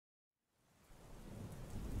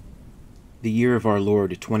The year of our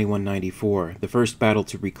Lord 2194, the first battle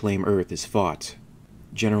to reclaim Earth is fought.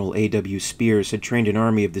 General A.W. Spears had trained an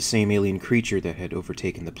army of the same alien creature that had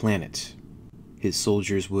overtaken the planet. His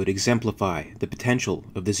soldiers would exemplify the potential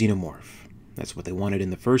of the Xenomorph. That's what they wanted in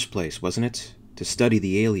the first place, wasn't it? To study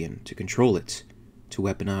the alien, to control it, to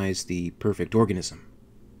weaponize the perfect organism.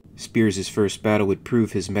 Spears' first battle would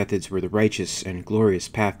prove his methods were the righteous and glorious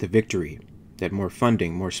path to victory, that more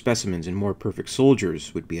funding, more specimens, and more perfect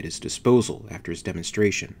soldiers would be at his disposal after his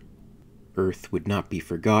demonstration. Earth would not be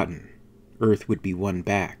forgotten. Earth would be won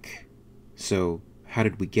back. So, how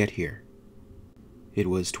did we get here? It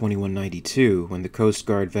was 2192 when the Coast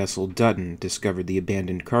Guard vessel Dutton discovered the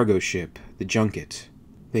abandoned cargo ship, the Junket.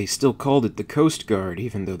 They still called it the Coast Guard,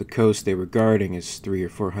 even though the coast they were guarding is 300 or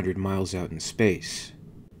 400 miles out in space.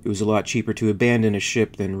 It was a lot cheaper to abandon a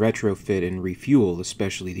ship than retrofit and refuel,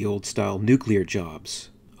 especially the old-style nuclear jobs.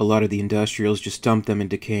 A lot of the industrials just dumped them in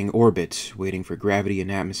decaying orbit, waiting for gravity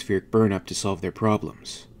and atmospheric burn-up to solve their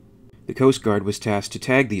problems. The Coast Guard was tasked to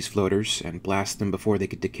tag these floaters and blast them before they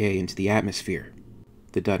could decay into the atmosphere.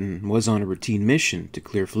 The Dutton was on a routine mission to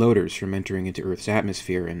clear floaters from entering into Earth's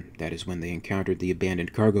atmosphere, and that is when they encountered the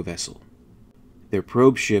abandoned cargo vessel. Their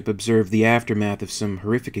probe ship observed the aftermath of some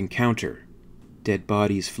horrific encounter. Dead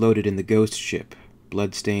bodies floated in the ghost ship,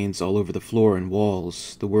 bloodstains all over the floor and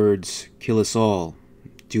walls, the words, "Kill us all,"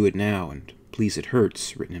 "Do it now," and "Please it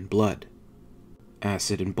hurts," written in blood.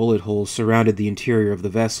 Acid and bullet holes surrounded the interior of the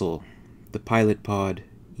vessel. The pilot pod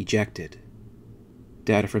ejected.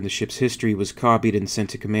 Data from the ship's history was copied and sent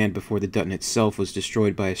to command before the Dutton itself was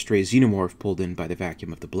destroyed by a stray xenomorph pulled in by the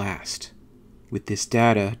vacuum of the blast. With this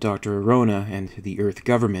data, Dr. Arona and the Earth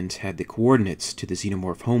government had the coordinates to the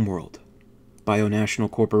xenomorph homeworld. Bionational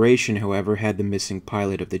Corporation, however, had the missing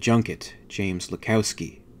pilot of the Junket, James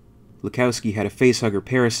Lakowski. Lakowski had a facehugger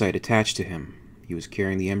parasite attached to him. He was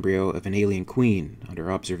carrying the embryo of an alien queen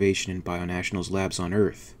under observation in Bionational's labs on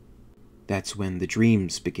Earth. That's when the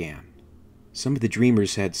dreams began. Some of the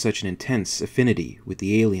dreamers had such an intense affinity with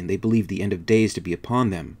the alien they believed the end of days to be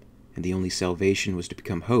upon them, and the only salvation was to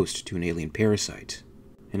become host to an alien parasite.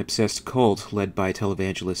 An obsessed cult led by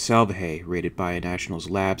televangelist Salvahay raided Bionational's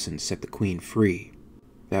labs and set the Queen free.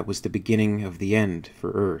 That was the beginning of the end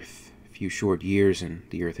for Earth. A few short years and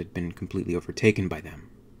the Earth had been completely overtaken by them.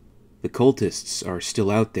 The cultists are still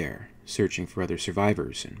out there, searching for other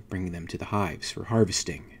survivors and bringing them to the hives for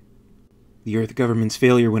harvesting. The Earth government's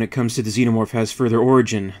failure when it comes to the Xenomorph has further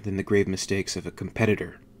origin than the grave mistakes of a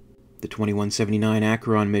competitor. The 2179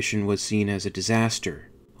 Acheron mission was seen as a disaster.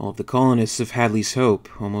 All of the colonists of Hadley's Hope,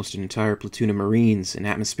 almost an entire platoon of Marines, an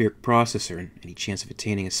atmospheric processor, and any chance of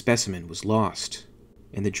attaining a specimen was lost.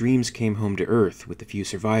 And the dreams came home to Earth with the few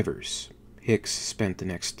survivors. Hicks spent the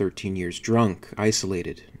next 13 years drunk,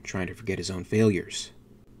 isolated, and trying to forget his own failures.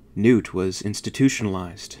 Newt was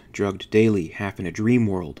institutionalized, drugged daily, half in a dream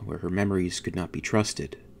world where her memories could not be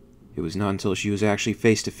trusted. It was not until she was actually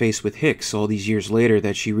face-to-face with Hicks all these years later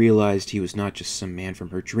that she realized he was not just some man from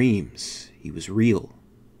her dreams. He was real.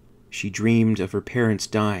 She dreamed of her parents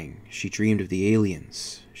dying. She dreamed of the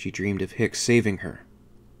aliens. She dreamed of Hicks saving her.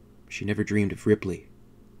 She never dreamed of Ripley.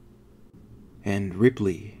 And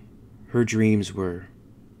Ripley, her dreams were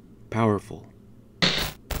powerful.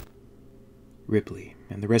 Ripley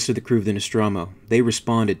and the rest of the crew of the Nostromo, they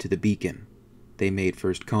responded to the beacon. They made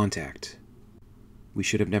first contact. We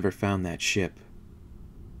should have never found that ship.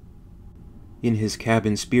 In his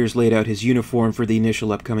cabin, Spears laid out his uniform for the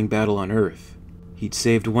initial upcoming battle on Earth. He'd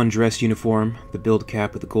saved one dress uniform, the build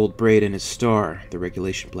cap with the gold braid and his star, the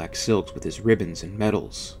regulation black silks with his ribbons and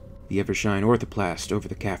medals, the Evershine orthoplast over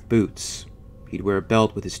the calf boots. He'd wear a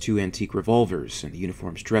belt with his two antique revolvers and the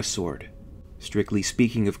uniform's dress sword. Strictly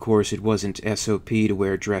speaking, of course, it wasn't SOP to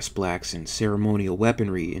wear dress blacks and ceremonial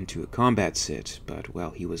weaponry into a combat sit, but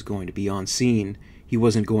while he was going to be on scene, he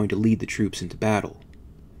wasn't going to lead the troops into battle.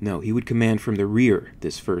 No, he would command from the rear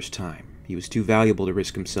this first time. He was too valuable to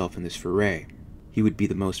risk himself in this foray. He would be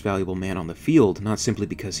the most valuable man on the field, not simply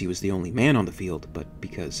because he was the only man on the field, but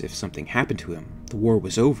because if something happened to him, the war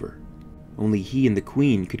was over. Only he and the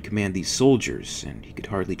Queen could command these soldiers, and he could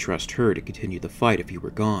hardly trust her to continue the fight if he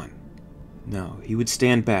were gone. No, he would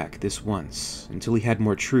stand back this once, until he had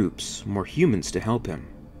more troops, more humans to help him.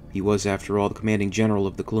 He was, after all, the commanding general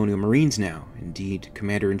of the Colonial Marines now, indeed,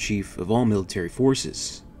 commander-in-chief of all military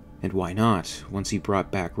forces. And why not? Once he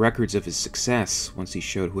brought back records of his success, once he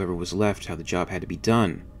showed whoever was left how the job had to be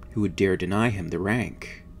done, who would dare deny him the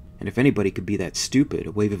rank? And if anybody could be that stupid,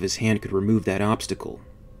 a wave of his hand could remove that obstacle.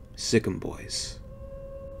 Sick 'em, boys.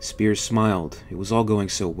 Spears smiled. It was all going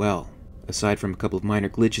so well. Aside from a couple of minor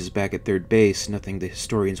glitches back at third base, nothing the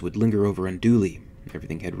historians would linger over unduly.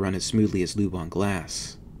 Everything had run as smoothly as lube on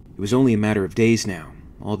glass. It was only a matter of days now.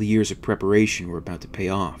 All the years of preparation were about to pay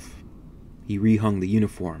off. He rehung the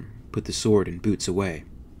uniform, put the sword and boots away.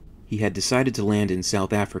 He had decided to land in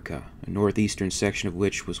South Africa, a northeastern section of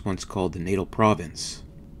which was once called the Natal Province.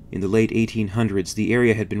 In the late 1800s, the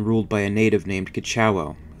area had been ruled by a native named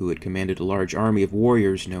Kachawa, who had commanded a large army of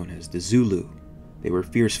warriors known as the Zulu. They were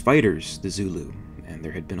fierce fighters, the Zulu, and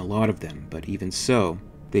there had been a lot of them, but even so,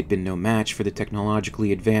 they'd been no match for the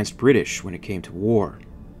technologically advanced British when it came to war.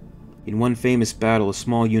 In one famous battle, a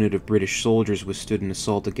small unit of British soldiers withstood an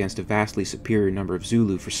assault against a vastly superior number of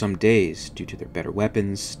Zulu for some days due to their better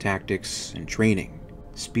weapons, tactics, and training.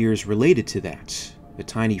 Spears related to that. A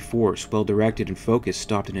tiny force, well-directed and focused,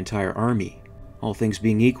 stopped an entire army. All things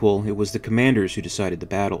being equal, it was the commanders who decided the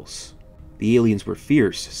battles. The aliens were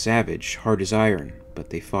fierce, savage, hard as iron, but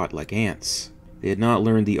they fought like ants. They had not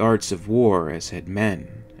learned the arts of war as had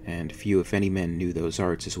men, and few if any men knew those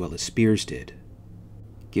arts as well as Spears did.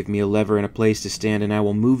 Give me a lever and a place to stand and I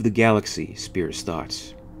will move the galaxy, Spears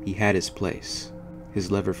thought. He had his place. His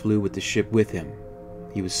lever flew with the ship with him.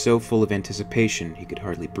 He was so full of anticipation he could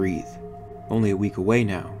hardly breathe. Only a week away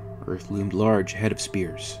now, Earth loomed large ahead of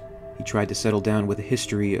Spears. He tried to settle down with a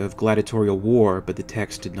history of gladiatorial war, but the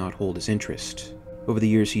text did not hold his interest. Over the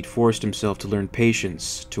years he'd forced himself to learn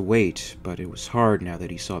patience, to wait, but it was hard now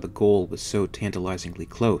that he saw the goal was so tantalizingly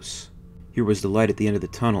close. Here was the light at the end of the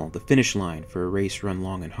tunnel, the finish line for a race run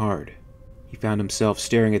long and hard. He found himself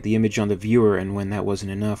staring at the image on the viewer, and when that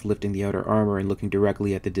wasn't enough, lifting the outer armor and looking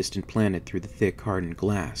directly at the distant planet through the thick, hardened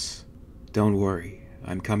glass. Don't worry,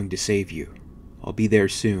 I'm coming to save you. I'll be there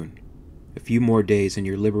soon. A few more days and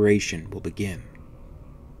your liberation will begin.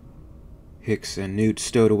 Hicks and Newt,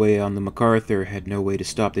 stowed away on the MacArthur, had no way to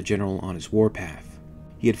stop the General on his warpath.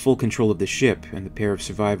 He had full control of the ship, and the pair of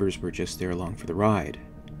survivors were just there along for the ride.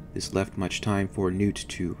 This left much time for Newt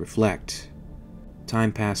to reflect.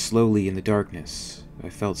 Time passed slowly in the darkness. I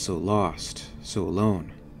felt so lost, so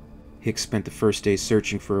alone. Hicks spent the first day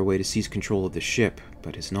searching for a way to seize control of the ship,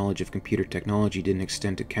 but his knowledge of computer technology didn't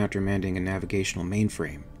extend to countermanding a navigational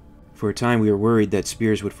mainframe. For a time we were worried that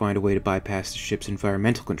Spears would find a way to bypass the ship's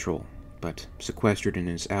environmental control, but sequestered in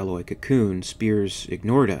his alloy cocoon, Spears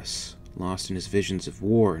ignored us, lost in his visions of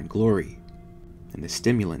war and glory. And the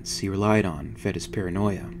stimulants he relied on fed his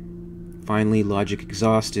paranoia. Finally, logic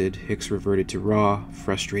exhausted, Hicks reverted to raw,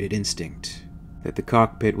 frustrated instinct. That the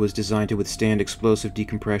cockpit was designed to withstand explosive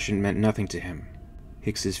decompression meant nothing to him.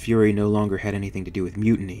 Hicks's fury no longer had anything to do with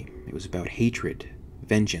mutiny. It was about hatred,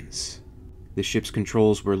 vengeance. The ship's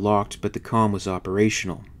controls were locked, but the comm was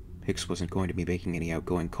operational. Hicks wasn't going to be making any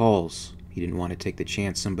outgoing calls. He didn't want to take the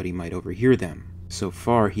chance somebody might overhear them. So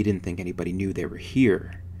far, he didn't think anybody knew they were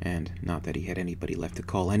here. And not that he had anybody left to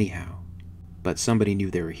call anyhow. But somebody knew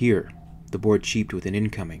they were here. The board cheeped with an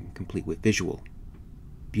incoming, complete with visual.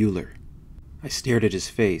 Bueller. I stared at his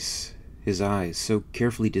face, his eyes so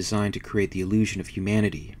carefully designed to create the illusion of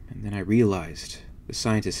humanity, and then I realized the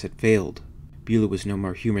scientists had failed. Bueller was no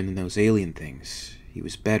more human than those alien things. He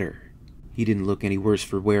was better. He didn't look any worse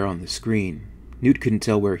for wear on the screen. Newt couldn't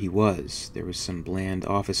tell where he was. There was some bland,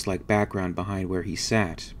 office-like background behind where he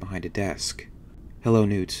sat, behind a desk. Hello,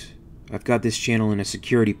 Newt. I've got this channel in a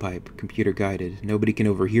security pipe, computer-guided. Nobody can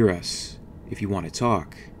overhear us. If you want to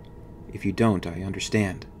talk. If you don't, I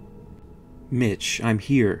understand. Mitch, I'm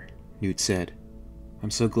here, Newt said.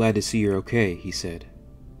 I'm so glad to see you're okay, he said.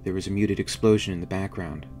 There was a muted explosion in the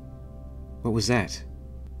background. What was that?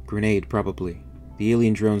 Grenade, probably. The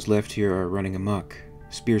alien drones left here are running amok.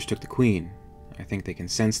 Spears took the Queen. I think they can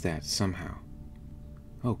sense that, somehow.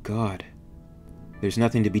 Oh, God. There's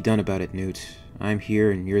nothing to be done about it, Newt. I'm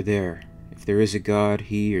here and you're there. If there is a god,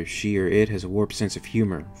 he or she or it has a warped sense of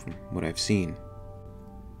humor, from what I've seen.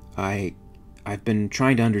 I've been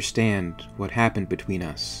trying to understand what happened between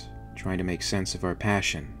us, trying to make sense of our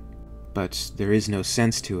passion. But there is no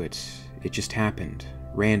sense to it. It just happened.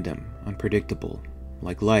 Random, unpredictable.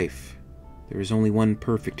 Like life. There is only one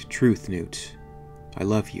perfect truth, Newt. I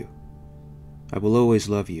love you. I will always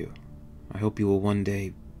love you. I hope you will one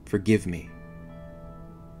day forgive me.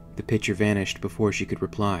 The picture vanished before she could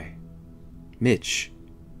reply. Mitch.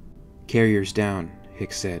 Carrier's down,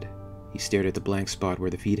 Hicks said. He stared at the blank spot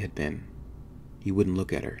where the feed had been. He wouldn't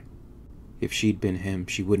look at her. If she'd been him,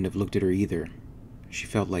 she wouldn't have looked at her either. She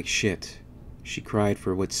felt like shit. She cried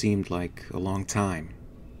for what seemed like a long time.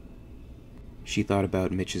 She thought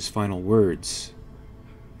about Mitch's final words.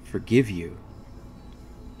 Forgive you.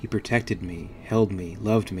 He protected me, held me,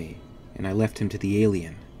 loved me, and I left him to the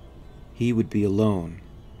alien. He would be alone.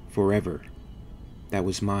 Forever. That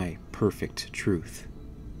was my perfect truth.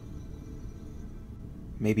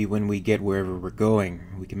 Maybe when we get wherever we're going,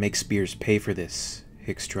 we can make Spears pay for this,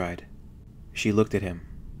 Hicks tried. She looked at him.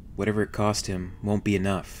 Whatever it cost him won't be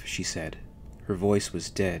enough, she said. Her voice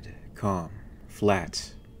was dead, calm,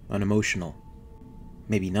 flat, unemotional.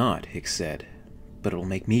 Maybe not, Hicks said, but it'll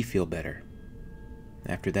make me feel better.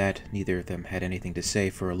 After that, neither of them had anything to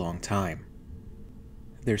say for a long time.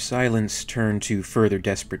 Their silence turned to further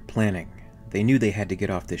desperate planning. They knew they had to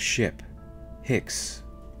get off this ship. Hicks,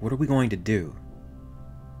 what are we going to do?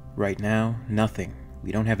 Right now, nothing.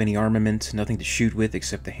 We don't have any armament, nothing to shoot with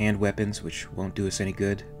except the hand weapons, which won't do us any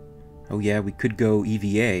good. Oh yeah, we could go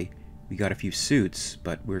EVA. We got a few suits,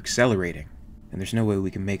 but we're accelerating. And there's no way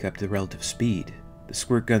we can make up the relative speed. The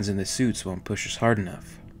squirt guns in the suits won't push us hard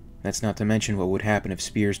enough. That's not to mention what would happen if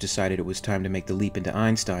Spears decided it was time to make the leap into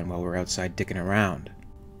Einstein while we're outside dicking around.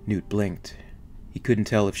 Newt blinked. He couldn't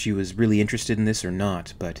tell if she was really interested in this or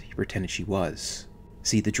not, but he pretended she was.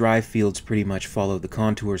 See, the drive fields pretty much follow the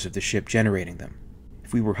contours of the ship generating them.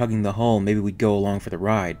 If we were hugging the hull, maybe we'd go along for the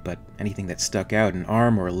ride, but anything that stuck out, an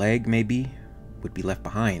arm or a leg, maybe, would be left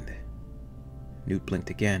behind. Newt blinked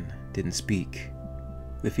again, didn't speak.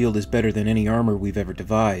 The field is better than any armor we've ever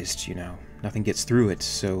devised, you know. Nothing gets through it,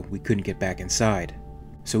 so we couldn't get back inside.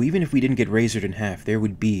 So even if we didn't get razored in half, there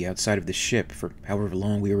would be, outside of the ship, for however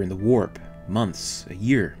long we were in the warp. Months, a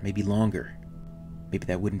year, maybe longer. Maybe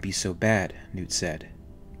that wouldn't be so bad, Newt said.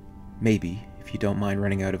 Maybe, if you don't mind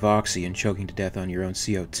running out of oxy and choking to death on your own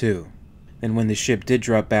CO2. Then when the ship did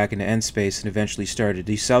drop back into end space and eventually started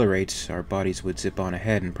to decelerate, our bodies would zip on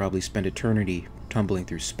ahead and probably spend eternity tumbling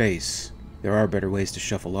through space. There are better ways to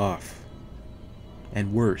shuffle off.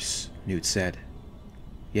 And worse, Newt said.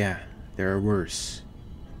 Yeah, there are worse.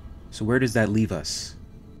 So where does that leave us?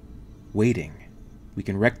 Waiting. We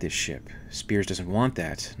can wreck this ship. Spears doesn't want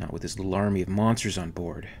that, not with his little army of monsters on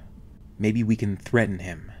board. Maybe we can threaten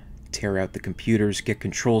him. Tear out the computers, get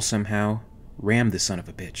control somehow, ram the son of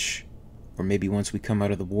a bitch. Or maybe once we come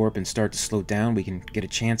out of the warp and start to slow down, we can get a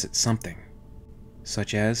chance at something.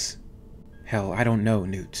 Such as? Hell, I don't know,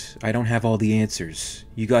 Newt. I don't have all the answers.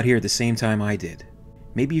 You got here at the same time I did.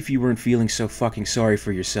 Maybe if you weren't feeling so fucking sorry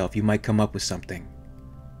for yourself, you might come up with something.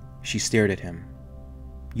 She stared at him.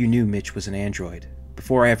 You knew Mitch was an android.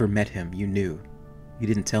 Before I ever met him, you knew. You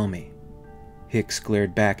didn't tell me. Hicks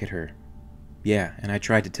glared back at her. Yeah, and I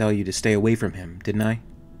tried to tell you to stay away from him, didn't I?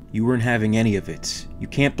 You weren't having any of it. You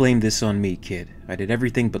can't blame this on me, kid. I did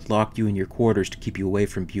everything but lock you in your quarters to keep you away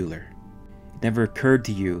from Bueller. It never occurred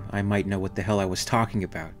to you I might know what the hell I was talking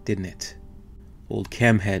about, didn't it? Old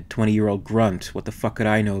chemhead, 20-year-old grunt, what the fuck could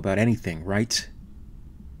I know about anything, right?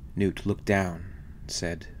 Newt looked down,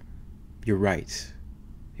 said, You're right.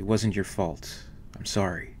 It wasn't your fault. I'm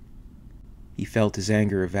sorry. He felt his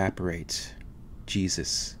anger evaporate.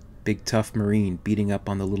 Jesus. Big tough Marine beating up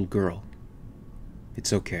on the little girl.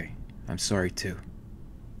 It's okay. I'm sorry too.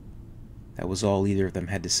 That was all either of them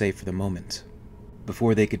had to say for the moment.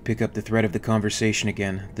 Before they could pick up the thread of the conversation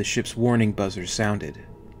again, the ship's warning buzzer sounded.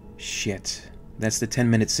 Shit. That's the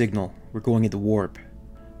 10-minute signal. We're going into warp.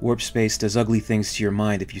 Warp space does ugly things to your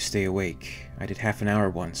mind if you stay awake. I did half an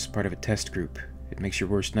hour once, part of a test group. It makes your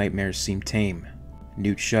worst nightmares seem tame.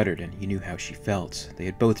 Newt shuddered, and he knew how she felt. They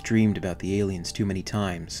had both dreamed about the aliens too many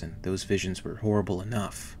times, and those visions were horrible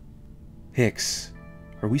enough. Hicks,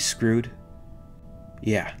 are we screwed?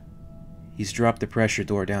 Yeah. He's dropped the pressure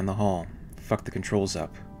door down the hall. Fucked the controls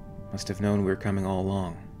up. Must have known we were coming all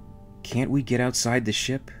along. Can't we get outside the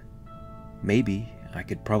ship? Maybe. I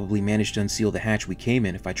could probably manage to unseal the hatch we came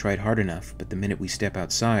in if I tried hard enough, but the minute we step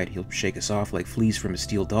outside, he'll shake us off like fleas from a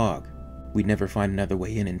steel dog. We'd never find another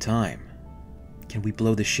way in time. Can we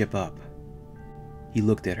blow the ship up? He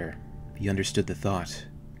looked at her. He understood the thought.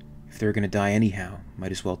 If they're gonna die anyhow,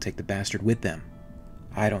 might as well take the bastard with them.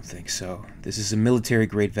 I don't think so. This is a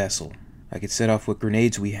military-grade vessel. I could set off what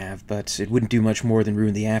grenades we have, but it wouldn't do much more than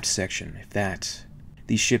ruin the aft section, if that.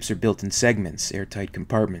 These ships are built in segments, airtight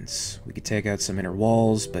compartments. We could take out some inner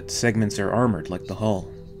walls, but segments are armored like the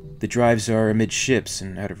hull. The drives are amidships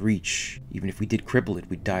and out of reach. Even if we did cripple it,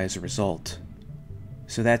 we'd die as a result.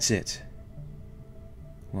 So that's it.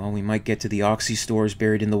 Well, we might get to the oxy stores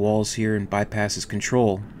buried in the walls here and bypass his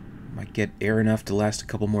control. Might get air enough to last a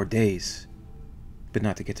couple more days. But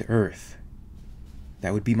not to get to Earth.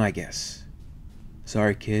 That would be my guess.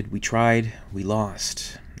 Sorry, kid. We tried. We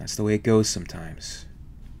lost. That's the way it goes sometimes.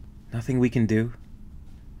 Nothing we can do.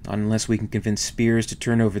 Not unless we can convince Spears to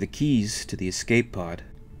turn over the keys to the escape pod.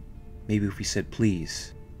 Maybe if we said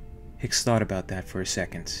please. Hicks thought about that for a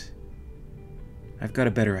second. I've got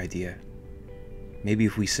a better idea. Maybe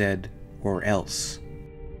if we said, or else.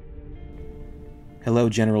 Hello,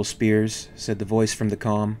 General Spears, said the voice from the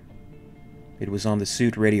comm. It was on the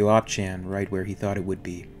suit radio op-chan, right where he thought it would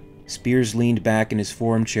be. Spears leaned back in his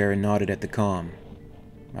forum chair and nodded at the comm.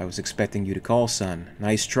 I was expecting you to call, son.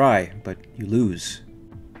 Nice try, but you lose.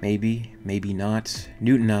 Maybe, maybe not.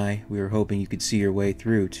 Newt and I, we were hoping you could see your way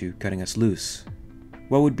through to cutting us loose.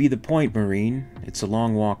 What would be the point, Marine? It's a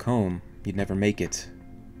long walk home. You'd never make it.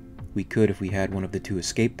 We could if we had one of the 2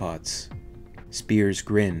 escape pods. Spears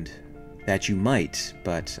grinned. That you might,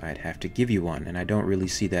 but I'd have to give you one, and I don't really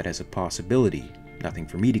see that as a possibility. Nothing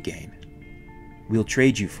for me to gain. We'll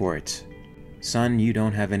trade you for it. Son, you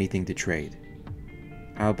don't have anything to trade.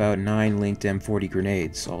 How about 9 linked M40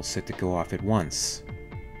 grenades, all set to go off at once?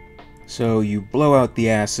 So you blow out the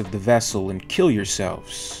ass of the vessel and kill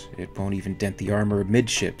yourselves. It won't even dent the armor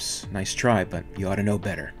amidships. Nice try, but you ought to know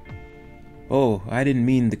better. Oh, I didn't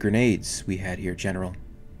mean the grenades we had here, General.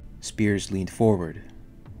 Spears leaned forward.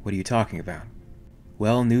 What are you talking about?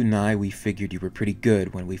 Well, Newt and I, we figured you were pretty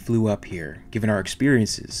good when we flew up here, given our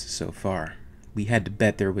experiences so far. We had to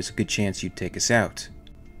bet there was a good chance you'd take us out.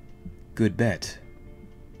 Good bet.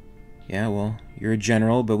 Yeah, well, you're a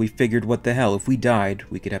general, but we figured what the hell, if we died,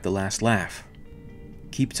 we could have the last laugh.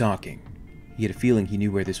 Keep talking. He had a feeling he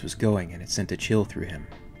knew where this was going, and it sent a chill through him.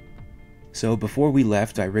 So before we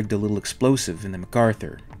left, I rigged a little explosive in the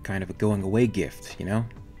MacArthur, kind of a going-away gift, you know?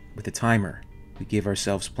 With a timer. We gave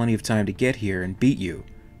ourselves plenty of time to get here and beat you.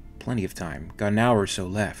 Plenty of time. Got an hour or so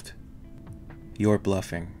left. You're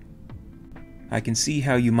bluffing. I can see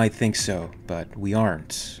how you might think so, but we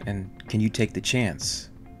aren't. And can you take the chance?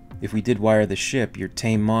 If we did wire the ship, your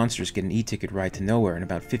tame monsters get an e-ticket ride to nowhere in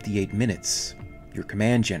about 58 minutes. Your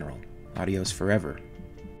command general. Adios forever.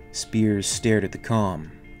 Spears stared at the comm.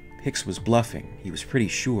 Hicks was bluffing. He was pretty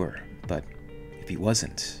sure. But if he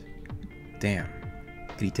wasn't... Damn.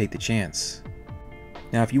 Could he take the chance?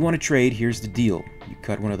 Now, if you want to trade, here's the deal. You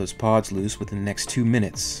cut one of those pods loose within the next 2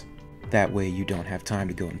 minutes. That way you don't have time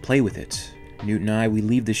to go and play with it. Newt and I, we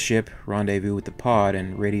leave the ship, rendezvous with the pod,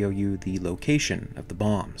 and radio you the location of the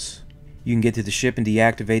bombs. You can get to the ship and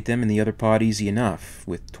deactivate them in the other pod easy enough,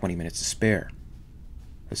 with 20 minutes to spare.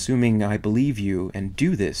 Assuming I believe you and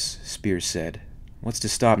do this, Spears said, what's to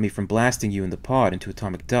stop me from blasting you in the pod into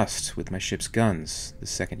atomic dust with my ship's guns the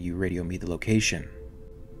second you radio me the location?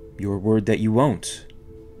 Your word that you won't.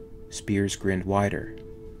 Spears grinned wider.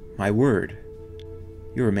 My word.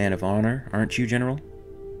 You're a man of honor, aren't you, General?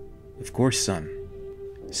 Of course, son.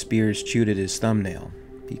 Spears chewed at his thumbnail.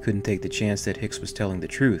 He couldn't take the chance that Hicks was telling the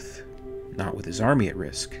truth. Not with his army at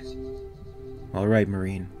risk. All right,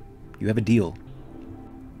 Marine. You have a deal.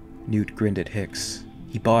 Newt grinned at Hicks.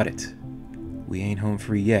 He bought it. We ain't home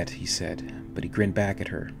free yet, he said, but he grinned back at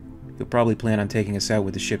her. He'll probably plan on taking us out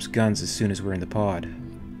with the ship's guns as soon as we're in the pod.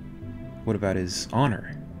 What about his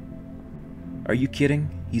honor? Are you kidding?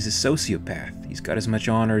 He's a sociopath. He's got as much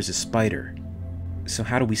honor as a spider. So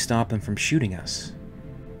how do we stop him from shooting us?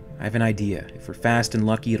 I have an idea. If we're fast and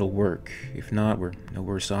lucky, it'll work. If not, we're no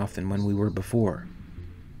worse off than when we were before.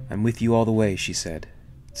 I'm with you all the way, she said.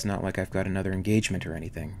 It's not like I've got another engagement or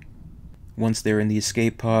anything. Once they're in the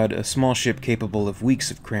escape pod, a small ship capable of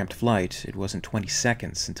weeks of cramped flight, it wasn't 20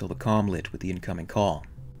 seconds until the comm lit with the incoming call.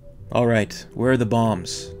 All right, where are the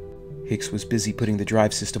bombs? Hicks was busy putting the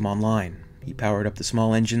drive system online. He powered up the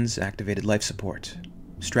small engines, activated life support.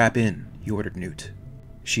 Strap in, he ordered Newt.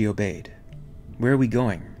 She obeyed. Where are we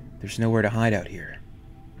going? There's nowhere to hide out here.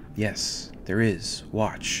 Yes, there is.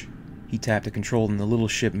 Watch. He tapped a control and the little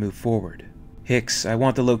ship moved forward. Hicks, I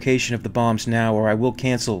want the location of the bombs now or I will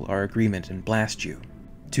cancel our agreement and blast you.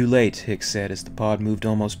 Too late, Hicks said as the pod moved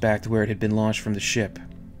almost back to where it had been launched from the ship.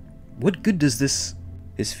 What good does this...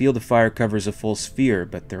 His field of fire covers a full sphere,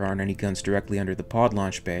 but there aren't any guns directly under the pod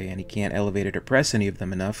launch bay, and he can't elevate it or press any of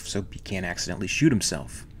them enough, so he can't accidentally shoot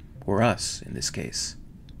himself. Or us, in this case.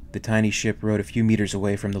 The tiny ship rode a few meters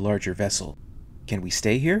away from the larger vessel. Can we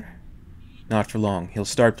stay here? Not for long. He'll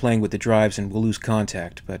start playing with the drives and we'll lose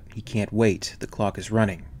contact, but he can't wait. The clock is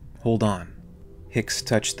running. Hold on. Hicks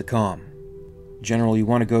touched the comm. General, you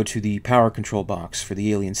want to go to the power control box for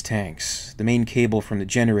the aliens' tanks. The main cable from the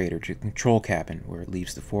generator to the control cabin, where it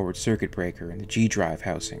leaves the forward circuit breaker and the G-drive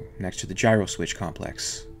housing, next to the gyro switch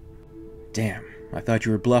complex. Damn, I thought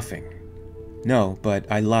you were bluffing. No,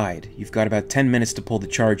 but I lied. You've got about 10 minutes to pull the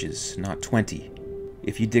charges, not 20.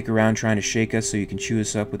 If you dick around trying to shake us so you can chew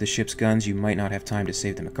us up with the ship's guns, you might not have time to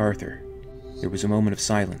save the MacArthur. There was a moment of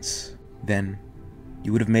silence. Then,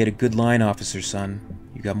 you would have made a good line officer, son.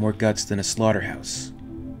 You got more guts than a slaughterhouse.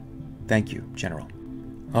 Thank you, General.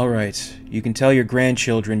 All right, you can tell your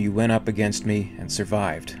grandchildren you went up against me and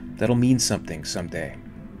survived. That'll mean something someday.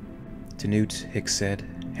 To Newt, Hicks said,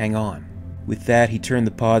 hang on. With that, he turned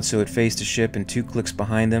the pod so it faced the ship and 2 clicks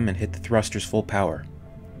behind them and hit the thrusters full power.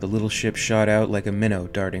 The little ship shot out like a minnow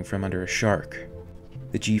darting from under a shark.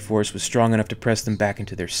 The G-force was strong enough to press them back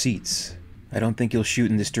into their seats. "I don't think he'll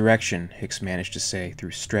shoot in this direction," Hicks managed to say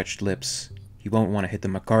through stretched lips. "He won't want to hit the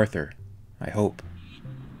MacArthur. I hope."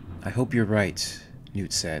 "I hope you're right,"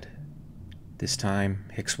 Newt said. This time,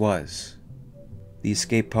 Hicks was. The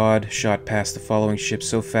escape pod shot past the following ship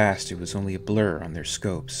so fast it was only a blur on their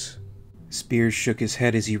scopes. Spears shook his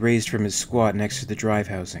head as he raised from his squat next to the drive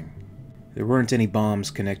housing. There weren't any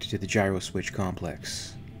bombs connected to the gyro switch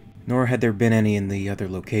complex. Nor had there been any in the other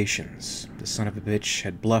locations. The son of a bitch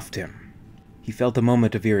had bluffed him. He felt a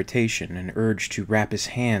moment of irritation, an urge to wrap his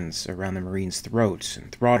hands around the Marine's throat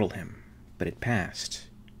and throttle him, but it passed.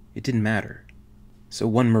 It didn't matter. So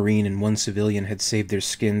 1 Marine and 1 civilian had saved their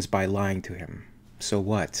skins by lying to him. So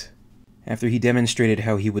what? After he demonstrated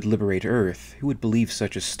how he would liberate Earth, who would believe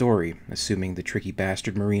such a story, assuming the tricky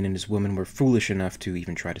bastard Marine and his woman were foolish enough to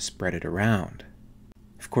even try to spread it around?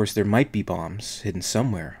 Of course, there might be bombs, hidden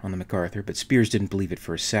somewhere on the MacArthur, but Spears didn't believe it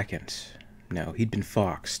for a second. No, he'd been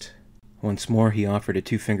foxed. Once more, he offered a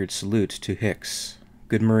 2-fingered salute to Hicks.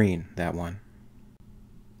 Good Marine, that one.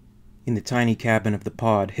 In the tiny cabin of the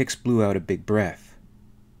pod, Hicks blew out a big breath.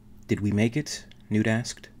 "Did we make it?" Newt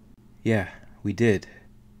asked. "Yeah, we did.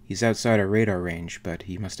 He's outside our radar range, but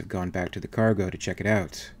he must have gone back to the cargo to check it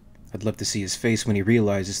out. I'd love to see his face when he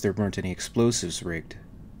realizes there weren't any explosives rigged."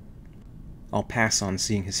 "I'll pass on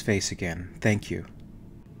seeing his face again, thank you."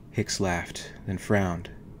 Hicks laughed, then frowned.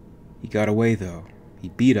 "He got away, though. He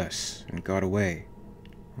beat us, and got away.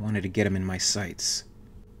 I wanted to get him in my sights."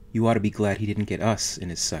 "You ought to be glad he didn't get us in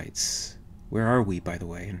his sights. Where are we, by the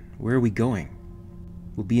way, and where are we going?"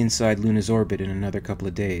 "We'll be inside Luna's orbit in another couple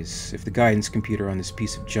of days, if the guidance computer on this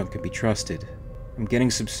piece of junk can be trusted. I'm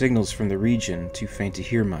getting some signals from the region, too faint to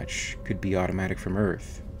hear much. Could be automatic from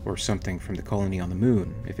Earth, or something from the colony on the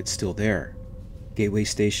moon, if it's still there. Gateway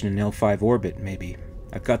station in L5 orbit, maybe.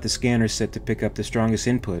 I've got the scanner set to pick up the strongest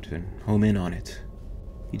input and home in on it."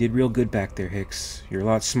 "You did real good back there, Hicks. You're a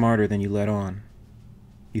lot smarter than you let on."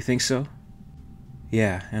 "You think so?"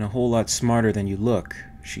 "Yeah, and a whole lot smarter than you look."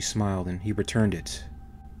 She smiled, and he returned it.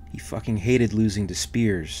 He fucking hated losing to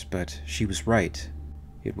Spears, but she was right.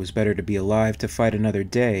 It was better to be alive to fight another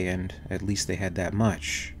day, and at least they had that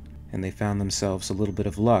much. And they found themselves a little bit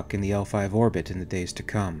of luck in the L5 orbit in the days to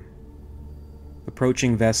come.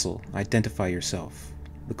 "Approaching vessel. Identify yourself."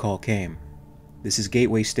 The call came. "This is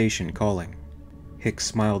Gateway Station calling." Hicks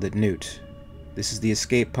smiled at Newt. "This is the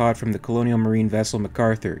escape pod from the Colonial Marine vessel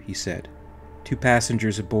MacArthur," he said. 2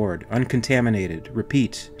 passengers aboard, uncontaminated.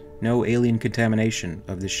 Repeat, no alien contamination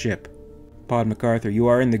of this ship. Pod MacArthur, you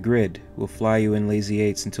are in the grid. We'll fly you in Lazy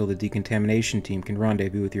 8s until the decontamination team can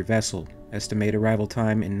rendezvous with your vessel. Estimate arrival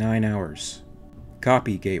time in 9 hours.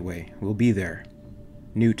 "Copy, Gateway. We'll be there."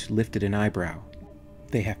 Newt lifted an eyebrow.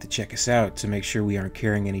 "They have to check us out to make sure we aren't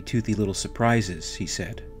carrying any toothy little surprises," he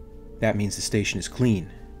said. "That means the station is clean.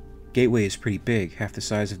 Gateway is pretty big, half the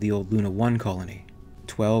size of the old Luna 1 colony.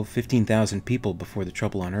 15,000 people before the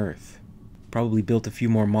trouble on Earth. Probably built a few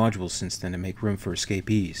more modules since then to make room for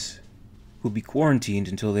escapees. We'll be quarantined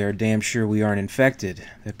until they are damn sure we aren't infected.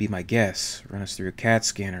 That'd be my guess. Run us through a CAT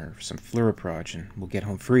scanner or some fluoroproj and we'll get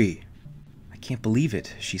home free." "I can't believe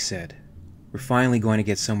it," she said. "We're finally going to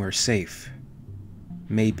get somewhere safe."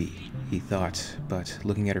 Maybe, he thought, but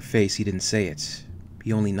looking at her face he didn't say it.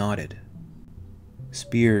 He only nodded.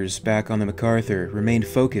 Spears, back on the MacArthur, remained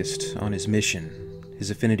focused on his mission, his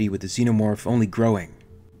affinity with the Xenomorph only growing.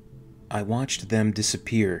 "I watched them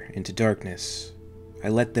disappear into darkness. I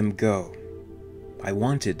let them go. I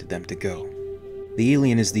wanted them to go. The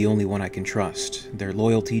alien is the only one I can trust. Their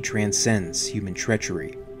loyalty transcends human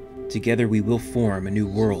treachery. Together we will form a new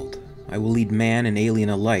world. I will lead man and alien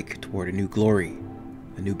alike toward a new glory,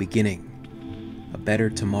 a new beginning, a better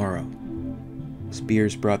tomorrow."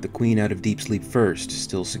 Spears brought the Queen out of deep sleep first,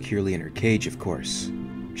 still securely in her cage, of course.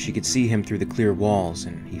 She could see him through the clear walls,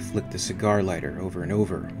 and he flicked the cigar lighter over and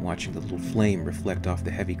over, watching the little flame reflect off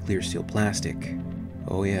the heavy clear steel plastic.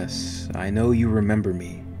 "Oh yes, I know you remember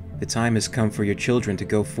me. The time has come for your children to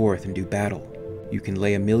go forth and do battle. You can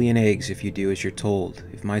lay 1,000,000 eggs if you do as you're told,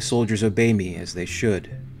 if my soldiers obey me as they should.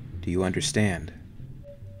 Do you understand?"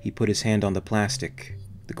 He put his hand on the plastic.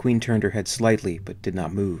 The Queen turned her head slightly, but did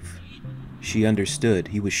not move. She understood,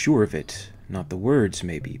 he was sure of it. Not the words,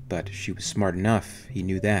 maybe, but she was smart enough, he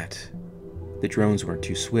knew that. The drones weren't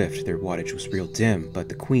too swift, their wattage was real dim, but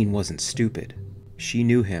the Queen wasn't stupid. She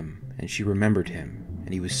knew him, and she remembered him,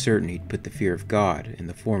 and he was certain he'd put the fear of God, in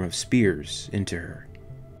the form of Spears, into her.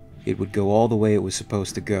 It would go all the way it was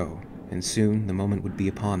supposed to go, and soon the moment would be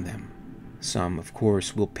upon them. Some, of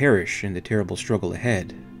course, will perish in the terrible struggle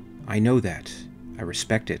ahead. I know that. I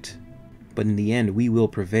respect it. But in the end, we will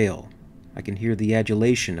prevail. I can hear the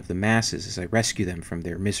adulation of the masses as I rescue them from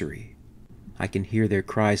their misery. I can hear their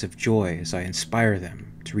cries of joy as I inspire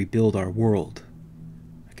them to rebuild our world.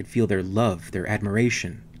 I can feel their love, their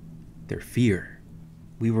admiration, their fear.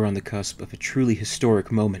 We were on the cusp of a truly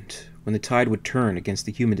historic moment, when the tide would turn against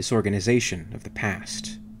the human disorganization of the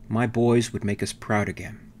past. My boys would make us proud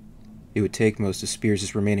again. It would take most of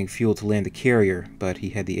Spears' remaining fuel to land the carrier, but he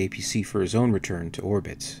had the APC for his own return to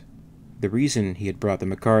orbit. The reason he had brought the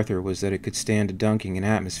MacArthur was that it could stand a dunking in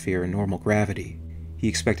atmosphere and normal gravity. He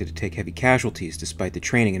expected to take heavy casualties despite the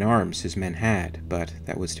training and arms his men had, but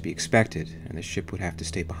that was to be expected, and the ship would have to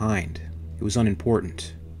stay behind. It was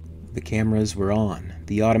unimportant. The cameras were on,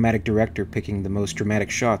 the automatic director picking the most dramatic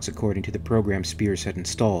shots according to the program Spears had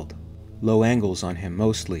installed. Low angles on him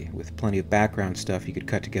mostly, with plenty of background stuff he could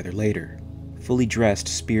cut together later. Fully dressed,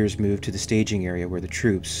 Spears moved to the staging area where the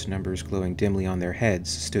troops, numbers glowing dimly on their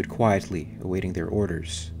heads, stood quietly, awaiting their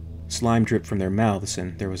orders. Slime dripped from their mouths,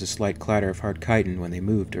 and there was a slight clatter of hard chitin when they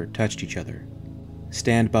moved or touched each other.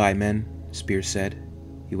 "Stand by, men," Spears said.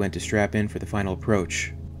 He went to strap in for the final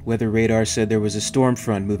approach. Weather radar said there was a storm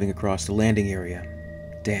front moving across the landing area.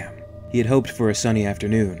 Damn. He had hoped for a sunny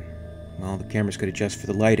afternoon. Well, the cameras could adjust for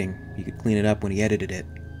the lighting. He could clean it up when he edited it.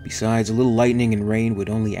 Besides, a little lightning and rain would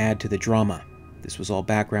only add to the drama. This was all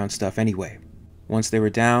background stuff anyway. Once they were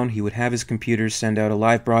down, he would have his computers send out a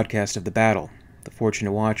live broadcast of the battle. The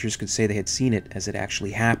fortunate watchers could say they had seen it as it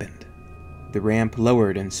actually happened. The ramp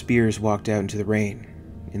lowered and Spears walked out into the rain.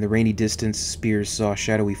 In the rainy distance, Spears saw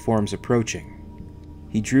shadowy forms approaching.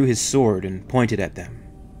 He drew his sword and pointed at them.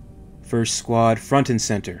 "First squad, front and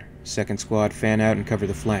center. Second squad, fan out and cover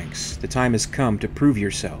the flanks. The time has come to prove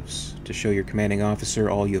yourselves, to show your commanding officer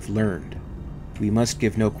all you have learned. We must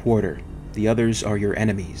give no quarter. The others are your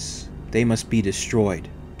enemies. They must be destroyed.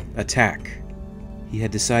 Attack." He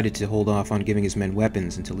had decided to hold off on giving his men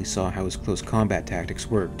weapons until he saw how his close combat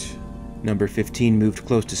tactics worked. Number 15 moved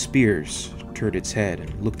close to Spears, turned its head,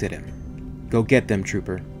 and looked at him. "Go get them,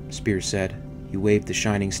 trooper," Spears said. He waved the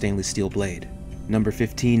shining stainless steel blade. Number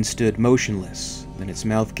 15 stood motionless, then its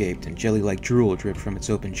mouth gaped and jelly-like drool dripped from its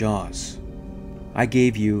open jaws. "I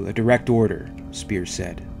gave you a direct order," Spears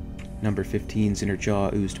said. Number 15's inner jaw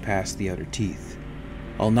oozed past the outer teeth.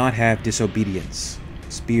 "I'll not have disobedience."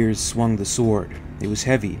 Spears swung the sword. It was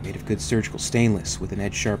heavy, made of good surgical stainless, with an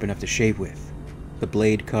edge sharp enough to shave with. The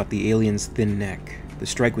blade caught the alien's thin neck. The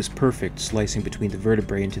strike was perfect, slicing between the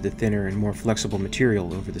vertebrae into the thinner and more flexible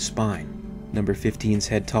material over the spine. Number 15's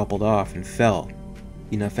head toppled off and fell.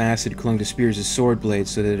 Enough acid clung to Spears' sword blade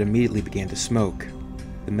so that it immediately began to smoke.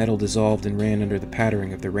 The metal dissolved and ran under the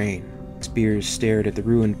pattering of the rain. Spears stared at the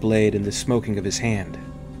ruined blade and the smoking of his hand.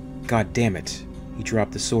 God damn it! He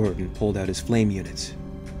dropped the sword and pulled out his flame unit.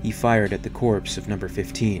 He fired at the corpse of number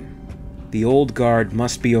 15. The old guard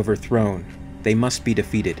must be overthrown. They must be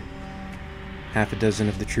defeated. Half a dozen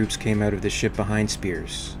of the troops came out of the ship behind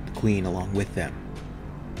Spears, the Queen along with them.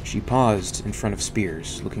 She paused in front of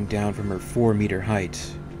Spears, looking down from her 4-meter height.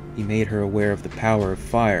 He made her aware of the power of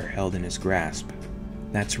fire held in his grasp.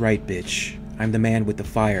 "That's right, bitch. I'm the man with the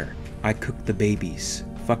fire. I cook the babies.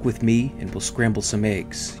 Fuck with me and we'll scramble some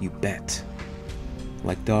eggs, you bet."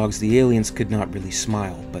 Like dogs, the aliens could not really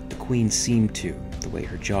smile, but the Queen seemed to, the way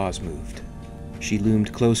her jaws moved. She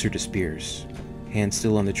loomed closer to Spears. Hand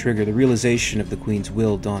still on the trigger, the realization of the Queen's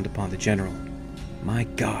will dawned upon the general. "My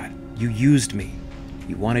God, you used me.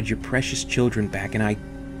 You wanted your precious children back, and I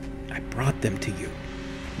brought them to you."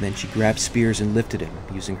 Then she grabbed Spears and lifted him,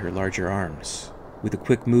 using her larger arms. With a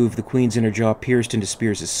quick move, the Queen's inner jaw pierced into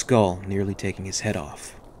Spears' skull, nearly taking his head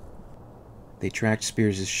off. They tracked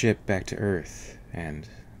Spears' ship back to Earth, and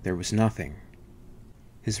there was nothing.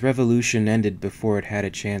 His revolution ended before it had a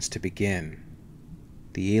chance to begin.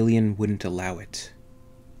 The alien wouldn't allow it.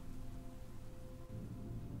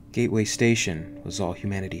 Gateway Station was all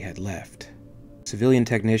humanity had left. Civilian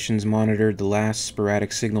technicians monitored the last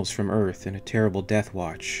sporadic signals from Earth in a terrible death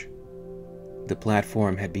watch. The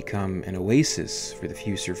platform had become an oasis for the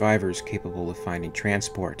few survivors capable of finding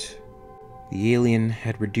transport. The alien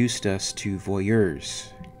had reduced us to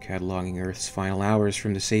voyeurs, cataloging Earth's final hours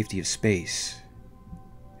from the safety of space.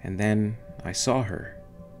 And then I saw her.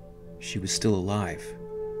 She was still alive.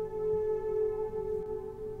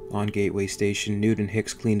 On Gateway Station, Newt and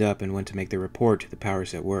Hicks cleaned up and went to make their report to the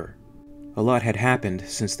powers that were. A lot had happened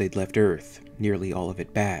since they'd left Earth, nearly all of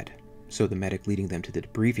it bad, so the medic leading them to the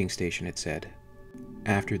debriefing station had said.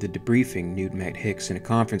 After the debriefing, Newt met Hicks in a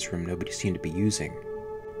conference room nobody seemed to be using.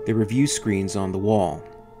 There were view screens on the wall.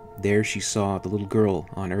 There she saw the little girl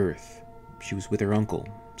on Earth. She was with her uncle.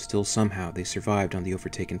 Still somehow they survived on the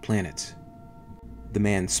overtaken planet. The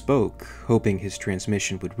man spoke, hoping his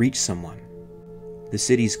transmission would reach someone. The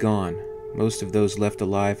city's gone. Most of those left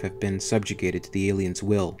alive have been subjugated to the aliens'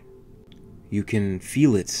 will. You can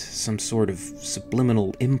feel it, some sort of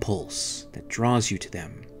subliminal impulse that draws you to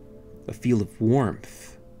them. A feel of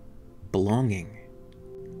warmth, belonging.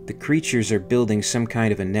 The creatures are building some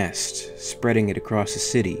kind of a nest, spreading it across the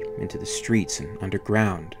city, into the streets and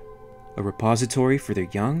underground. A repository for their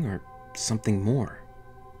young, or something more?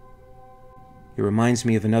 It reminds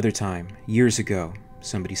me of another time, years ago,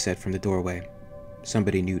 somebody said from the doorway.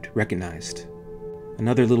 Somebody Newt recognized.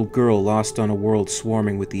 Another little girl lost on a world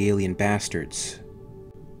swarming with the alien bastards.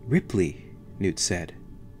 Ripley, Newt said.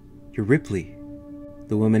 You're Ripley.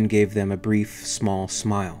 The woman gave them a brief, small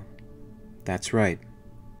smile. That's right.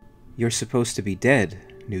 You're supposed to be dead,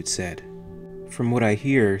 Newt said. From what I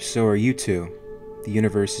hear, so are you two. The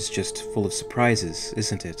universe is just full of surprises,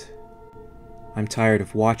 isn't it? I'm tired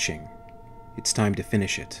of watching. It's time to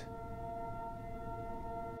finish it.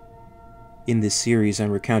 In this series, I'm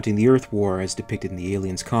recounting the Earth War as depicted in the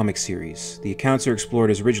Aliens comic series. The accounts are explored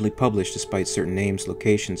as originally published despite certain names,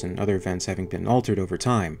 locations, and other events having been altered over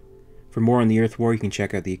time. For more on the Earth War, you can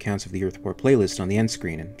check out the Accounts of the Earth War playlist on the end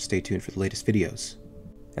screen, and stay tuned for the latest videos.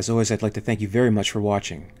 As always, I'd like to thank you very much for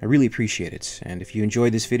watching. I really appreciate it, and if you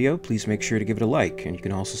enjoyed this video, please make sure to give it a like, and you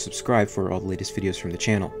can also subscribe for all the latest videos from the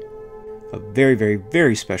channel. A very, very,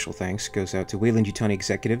 very special thanks goes out to WEYLAND YUTANI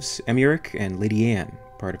executives, EmYarUk and Lady Anne,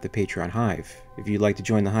 part of the Patreon Hive. If you'd like to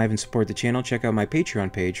join the Hive and support the channel, check out my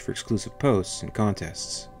Patreon page for exclusive posts and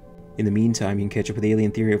contests. In the meantime, you can catch up with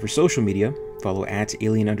Alien Theory over social media, follow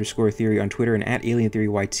 @alien_theory on Twitter and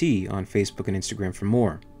 @alientheoryyt on Facebook and Instagram for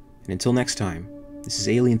more. And until next time, this is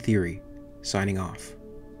Alien Theory, signing off.